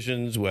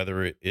decisions,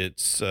 whether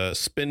it's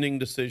spending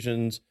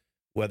decisions,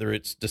 whether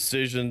it's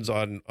decisions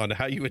on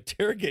how you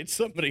interrogate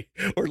somebody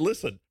or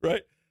listen,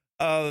 right?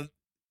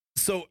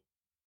 So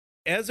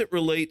as it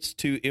relates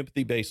to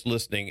empathy-based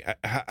listening,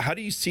 how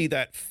do you see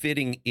that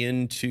fitting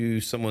into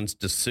someone's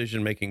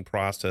decision-making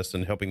process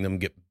and helping them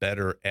get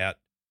better at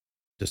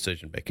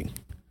decision-making?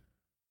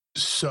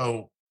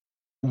 So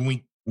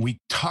when we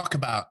talk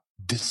about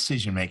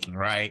decision-making,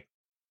 right?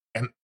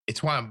 And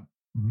it's why I'm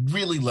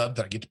really love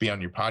that I get to be on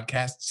your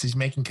podcast,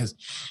 decision-making, because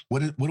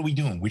what are we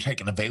doing? We're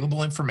taking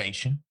available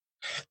information,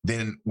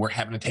 then we're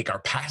having to take our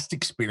past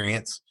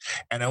experience.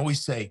 And I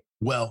always say,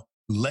 well,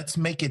 let's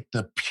make it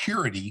the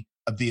purity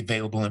of the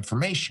available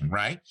information,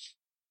 right?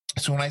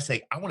 So when I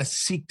say I want to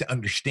seek to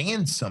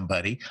understand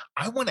somebody,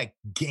 I want to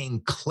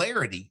gain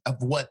clarity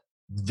of what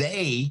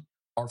they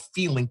are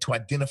feeling to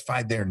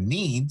identify their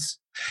needs.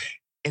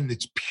 And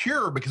it's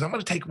pure because I'm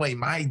going to take away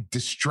my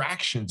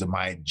distractions of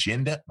my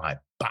agenda, my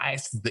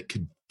biases that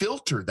could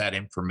filter that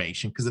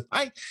information. Because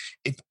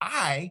if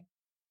I,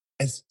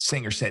 as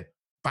Sanger said,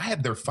 if I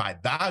have their 5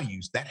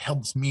 values, that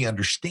helps me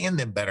understand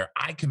them better.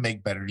 I can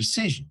make better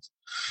decisions.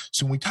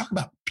 So when we talk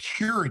about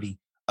purity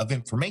of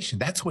information,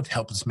 that's what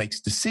helps us make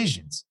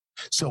decisions.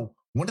 So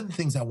one of the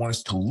things I want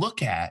us to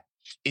look at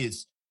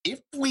is, if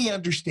we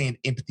understand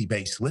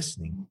empathy-based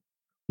listening,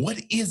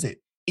 what is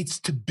it? It's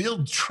to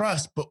build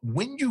trust. But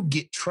when you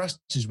get trust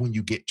is when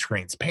you get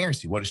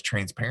transparency. What is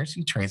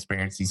transparency?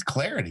 Transparency is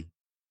clarity.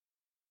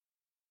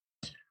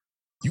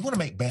 You want to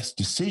make best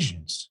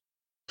decisions.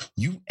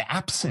 You,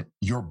 absent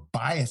your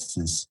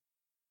biases,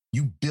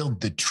 you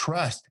build the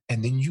trust,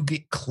 and then you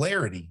get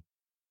clarity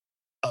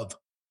of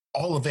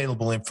all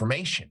available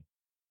information.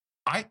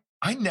 I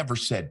never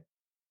said,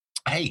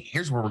 hey,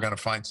 here's where we're going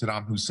to find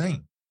Saddam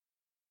Hussein.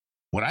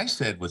 What I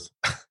said was,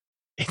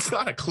 it's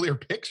not a clear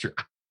picture.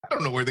 I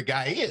don't know where the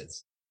guy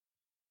is,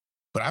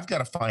 but I've got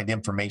to find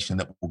information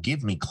that will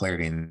give me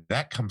clarity, and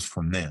that comes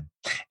from them.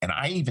 And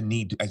I even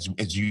need,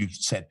 as you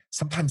said,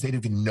 sometimes they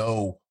don't even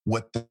know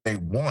what they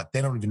want.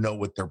 They don't even know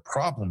what their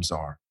problems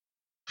are.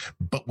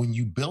 But when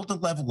you build a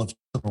level of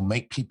that will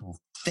make people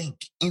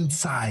think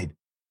inside,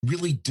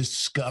 really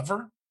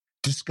discover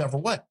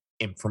what?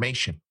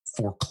 Information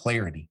for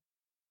clarity.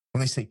 When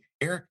they say,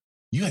 Eric,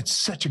 you had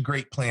such a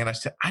great plan. I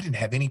said, I didn't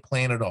have any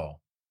plan at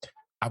all.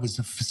 I was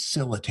a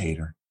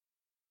facilitator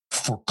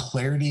for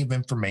clarity of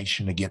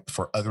information, again,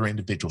 for other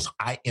individuals.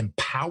 I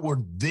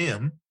empowered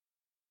them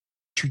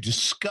to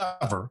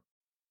discover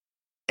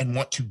and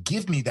want to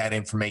give me that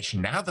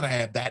information. Now that I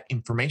have that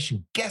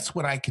information, guess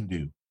what I can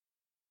do?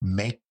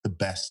 Make the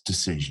best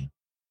decision.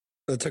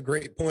 That's a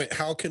great point.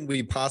 How can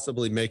we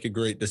possibly make a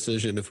great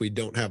decision if we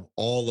don't have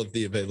all of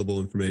the available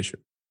information?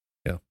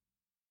 Yeah.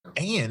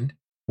 And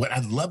what I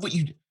love what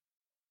you do,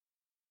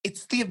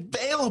 it's the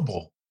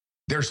available.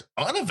 There's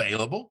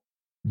unavailable.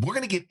 We're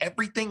going to get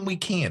everything we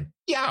can.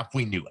 Yeah, if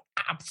we knew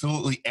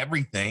absolutely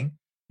everything,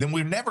 then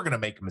we're never going to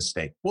make a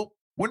mistake. Well,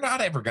 we're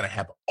not ever going to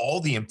have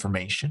all the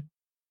information.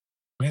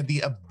 We have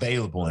the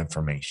available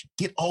information.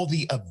 Get all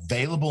the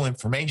available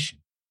information.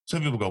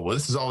 Some people go, well,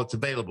 this is all that's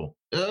available.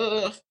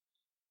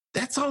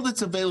 That's all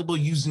that's available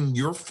using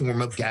your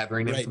form of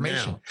gathering right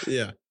information. Now.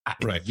 Yeah.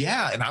 Right.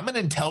 Yeah. And I'm an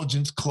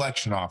intelligence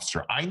collection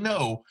officer. I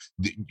know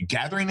that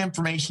gathering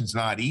information is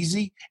not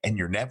easy, and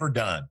you're never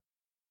done.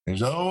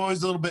 There's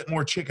always a little bit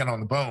more chicken on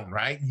the bone,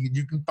 right?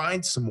 You can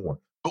find some more,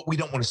 but we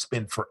don't want to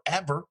spend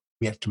forever.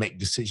 We have to make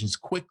decisions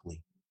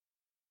quickly.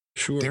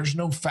 Sure. There's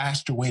no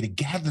faster way to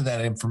gather that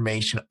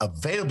information,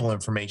 available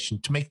information,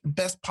 to make the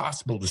best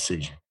possible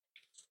decision.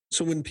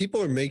 So when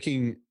people are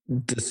making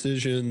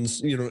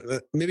decisions,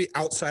 maybe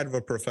outside of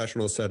a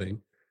professional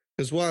setting,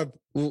 because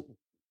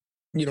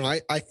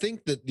I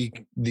think that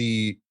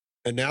the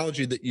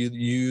analogy that you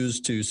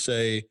use to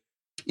say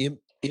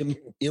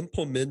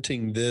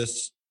implementing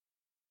this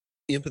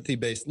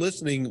empathy-based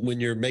listening when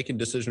you're making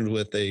decisions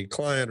with a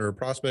client or a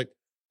prospect,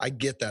 I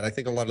get that. I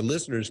think a lot of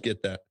listeners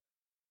get that.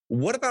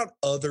 What about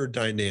other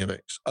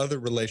dynamics, other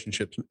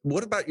relationships?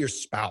 What about your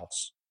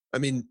spouse? I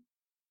mean,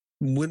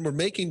 when we're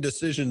making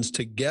decisions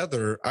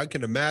together, I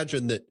can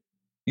imagine that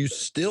you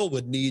still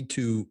would need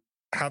to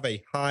have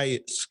a high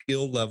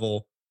skill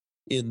level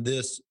in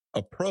this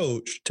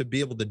approach to be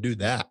able to do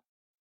that.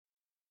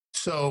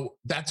 So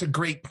that's a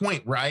great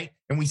point, right?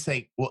 And we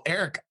say, well,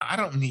 Eric, I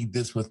don't need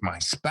this with my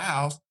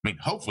spouse. I mean,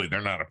 hopefully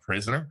they're not a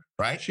prisoner,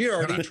 right? She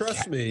already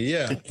trusts me.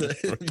 Yeah.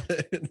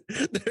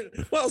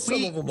 Well,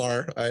 some of them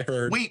are, I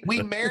heard.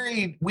 We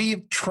married, we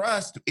have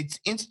trust. It's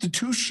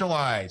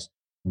institutionalized.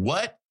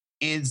 What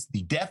is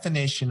the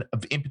definition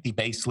of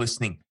empathy-based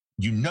listening?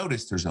 You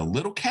notice there's a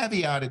little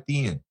caveat at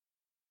the end.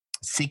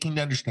 Seeking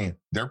to understand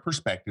their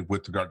perspective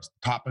with regards to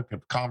the topic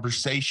of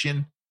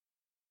conversation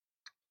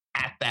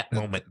at that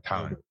moment in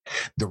time.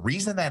 The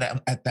reason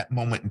that at that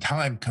moment in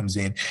time comes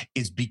in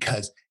is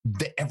because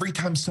every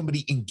time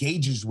somebody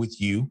engages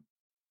with you,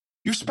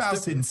 your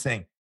spouse isn't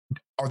saying,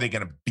 are they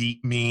going to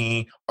beat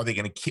me? Are they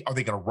going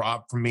to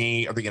rob from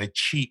me? Are they going to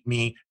cheat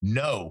me?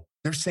 No,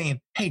 they're saying,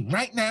 hey,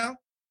 right now,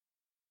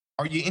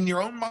 are you in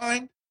your own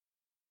mind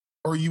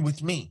or are you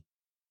with me?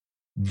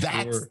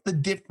 That's the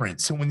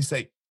difference. So when you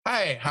say,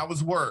 hey, how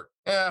was work?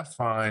 Yeah,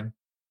 fine.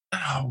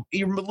 Oh,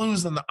 you're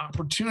losing the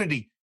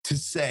opportunity to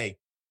say,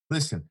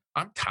 listen,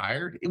 I'm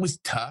tired. It was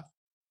tough.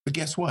 But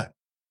guess what?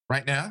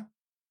 Right now,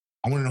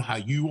 I want to know how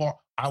you are.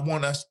 I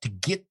want us to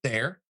get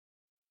there.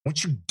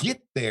 Once you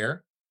get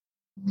there,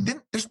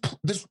 then there's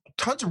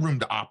tons of room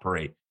to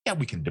operate. Yeah,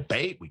 we can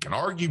debate, we can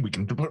argue, we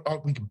can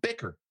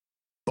bicker,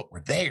 but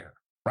we're there,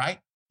 right?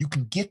 You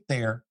can get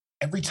there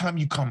every time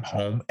you come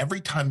home,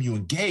 every time you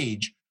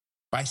engage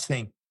by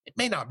saying, it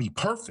may not be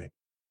perfect,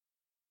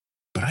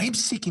 but I am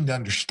seeking to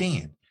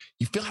understand.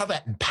 You feel how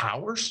that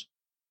empowers?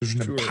 There's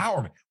an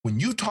empowerment. When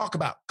you talk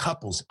about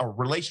couples or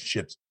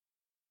relationships,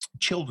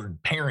 children,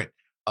 parent,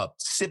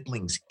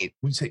 siblings,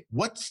 we say,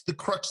 what's the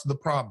crux of the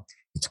problem?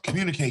 It's a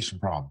communication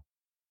problem.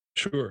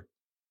 Sure.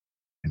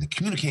 And the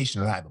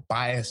communication is I have a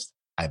bias,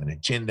 I have an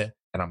agenda,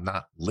 and I'm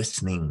not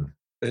listening.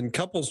 And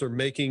couples are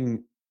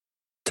making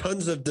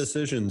tons of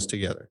decisions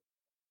together.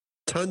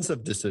 Tons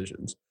of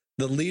decisions.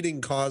 The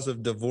leading cause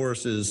of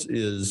divorce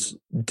is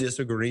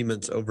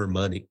disagreements over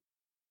money.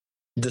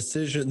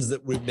 Decisions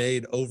that we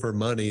made over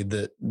money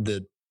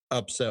that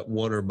upset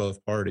one or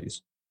both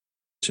parties.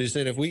 So you're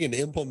saying if we can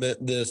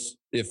implement this,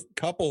 if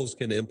couples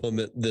can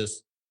implement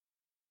this,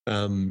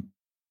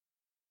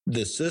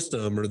 this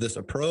system or this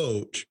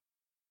approach,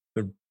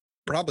 they're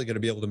probably going to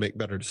be able to make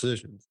better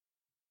decisions.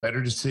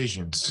 Better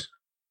decisions.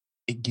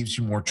 It gives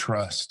you more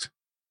trust.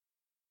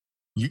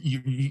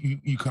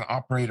 You can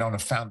operate on a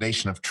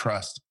foundation of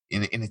trust,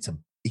 and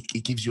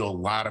it gives you a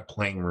lot of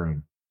playing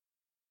room.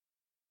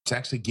 It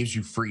actually gives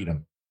you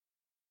freedom,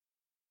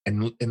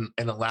 and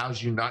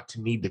allows you not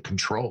to need the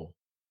control.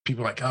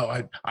 People are like,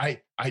 oh,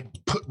 I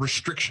put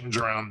restrictions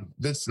around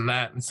this and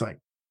that. And it's like,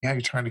 yeah,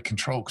 you're trying to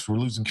control because we're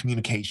losing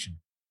communication,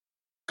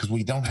 because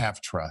we don't have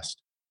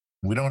trust.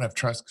 We don't have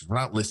trust because we're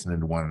not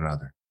listening to one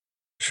another.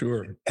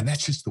 Sure. And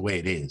that's just the way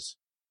it is.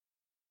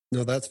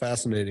 No, that's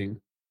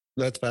fascinating.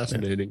 That's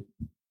fascinating.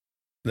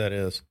 That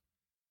is.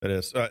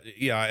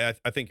 Yeah,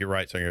 I think you're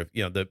right, Sanger.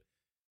 You know,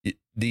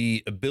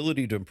 the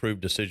ability to improve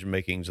decision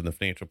makings in the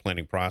financial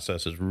planning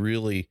process is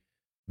really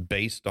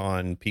based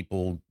on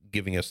people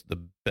giving us the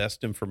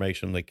best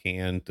information they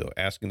can, to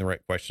asking the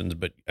right questions.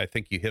 But I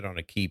think you hit on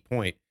a key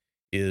point,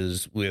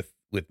 is with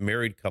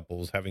married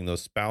couples, having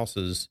those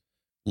spouses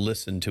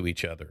listen to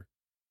each other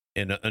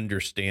and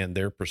understand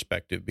their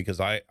perspective. Because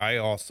I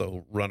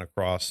also run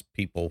across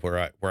people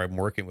where I'm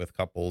working with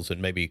couples,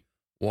 and maybe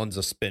one's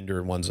a spender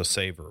and one's a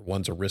saver,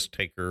 one's a risk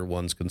taker,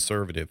 one's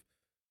conservative.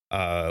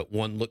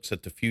 One looks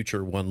at the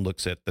future, one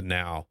looks at the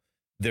now.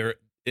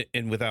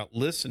 And without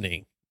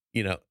listening,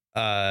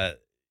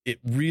 it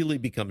really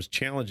becomes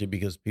challenging,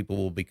 because people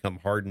will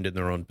become hardened in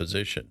their own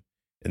position,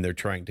 and they're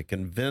trying to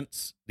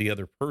convince the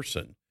other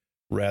person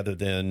rather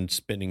than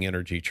spending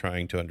energy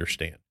trying to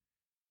understand.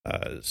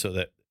 So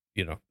that,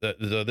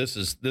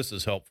 this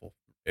is helpful.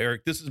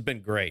 Eric, this has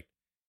been great.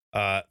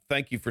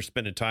 Thank you for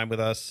spending time with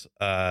us.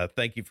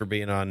 Thank you for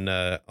being on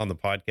the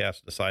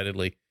podcast,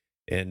 Decidedly.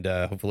 And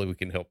hopefully we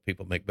can help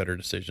people make better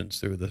decisions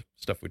through the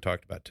stuff we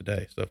talked about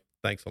today. So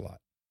thanks a lot.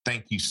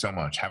 Thank you so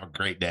much. Have a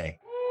great day.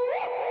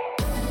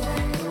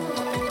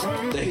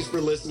 Thanks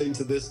for listening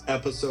to this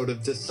episode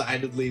of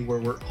Decidedly, where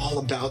we're all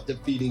about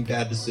defeating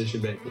bad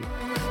decision making.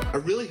 I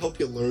really hope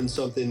you learned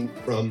something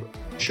from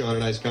Sean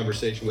and I's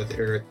conversation with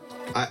Eric.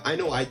 I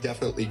know I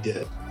definitely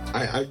did.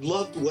 I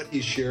loved what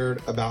he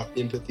shared about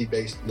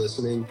empathy-based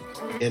listening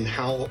and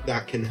how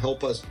that can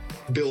help us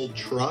build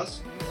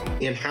trust,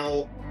 and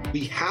how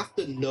we have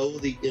to know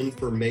the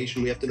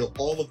information. We have to know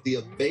all of the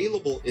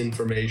available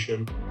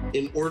information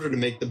in order to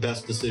make the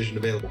best decision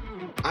available.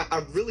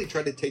 I really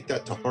try to take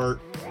that to heart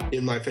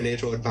in my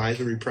financial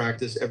advisory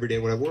practice every day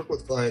when I work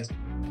with clients.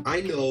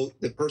 I know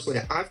that personally,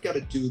 I've got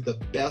to do the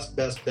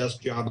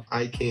best job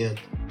I can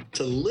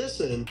to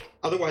listen.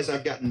 Otherwise,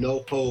 I've got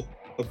no hope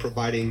of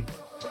providing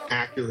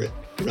accurate,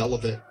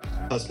 relevant,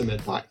 custom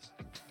advice.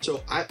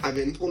 So I've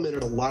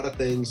implemented a lot of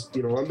things.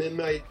 I'm in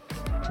my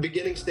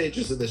beginning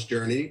stages of this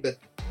journey, but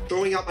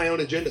throwing out my own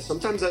agenda,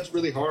 sometimes that's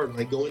really hard. When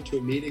I go into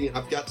a meeting and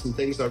I've got some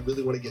things I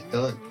really want to get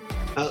done.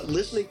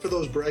 Listening for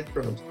those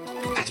breadcrumbs,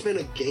 that's been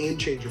a game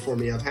changer for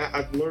me.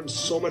 I've learned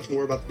so much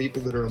more about the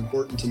people that are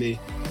important to me,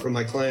 from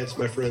my clients,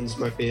 my friends,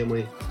 my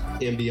family,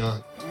 and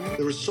beyond.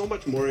 There was so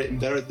much more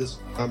embedded in this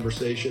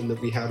conversation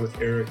that we had with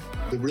Eric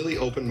that really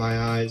opened my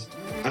eyes.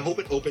 I hope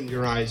it opened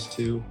your eyes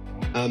too.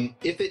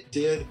 If it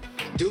did,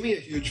 do me a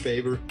huge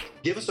favor.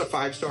 Give us a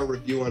 5-star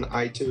review on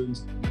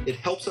iTunes. It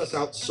helps us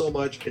out so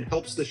much. It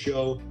helps the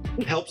show.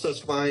 It helps us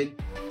find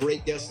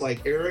great guests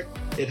like Eric.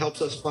 It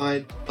helps us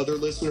find other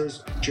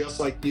listeners just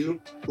like you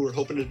who are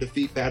hoping to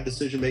defeat bad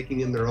decision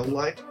making in their own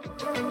life.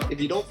 If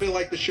you don't feel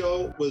like the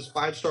show was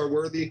 5-star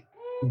worthy,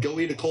 go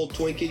eat a cold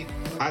Twinkie.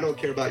 I don't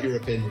care about your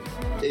opinion.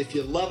 If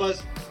you love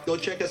us, go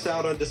check us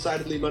out on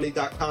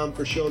decidedlymoney.com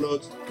for show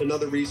notes and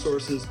other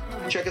resources.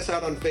 Check us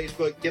out on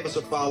Facebook. Give us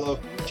a follow.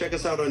 Check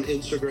us out on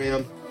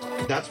Instagram.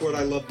 That's what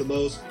I love the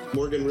most.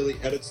 Morgan really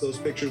edits those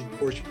pictures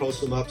before she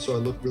posts them up, so I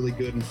look really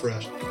good and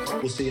fresh.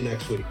 We'll see you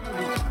next week.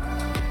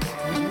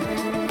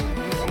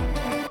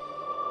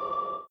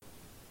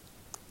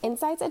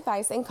 Insights,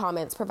 advice, and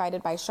comments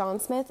provided by Sean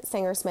Smith,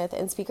 Sanger Smith,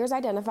 and speakers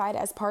identified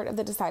as part of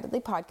the Decidedly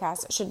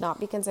podcast should not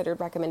be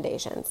considered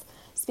recommendations.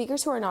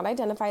 Speakers who are not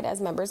identified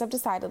as members of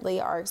Decidedly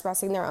are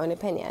expressing their own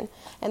opinion,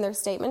 and their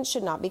statements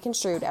should not be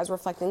construed as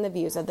reflecting the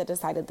views of the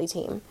Decidedly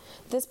team.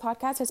 This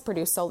podcast is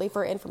produced solely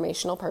for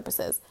informational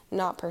purposes,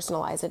 not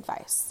personalized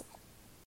advice.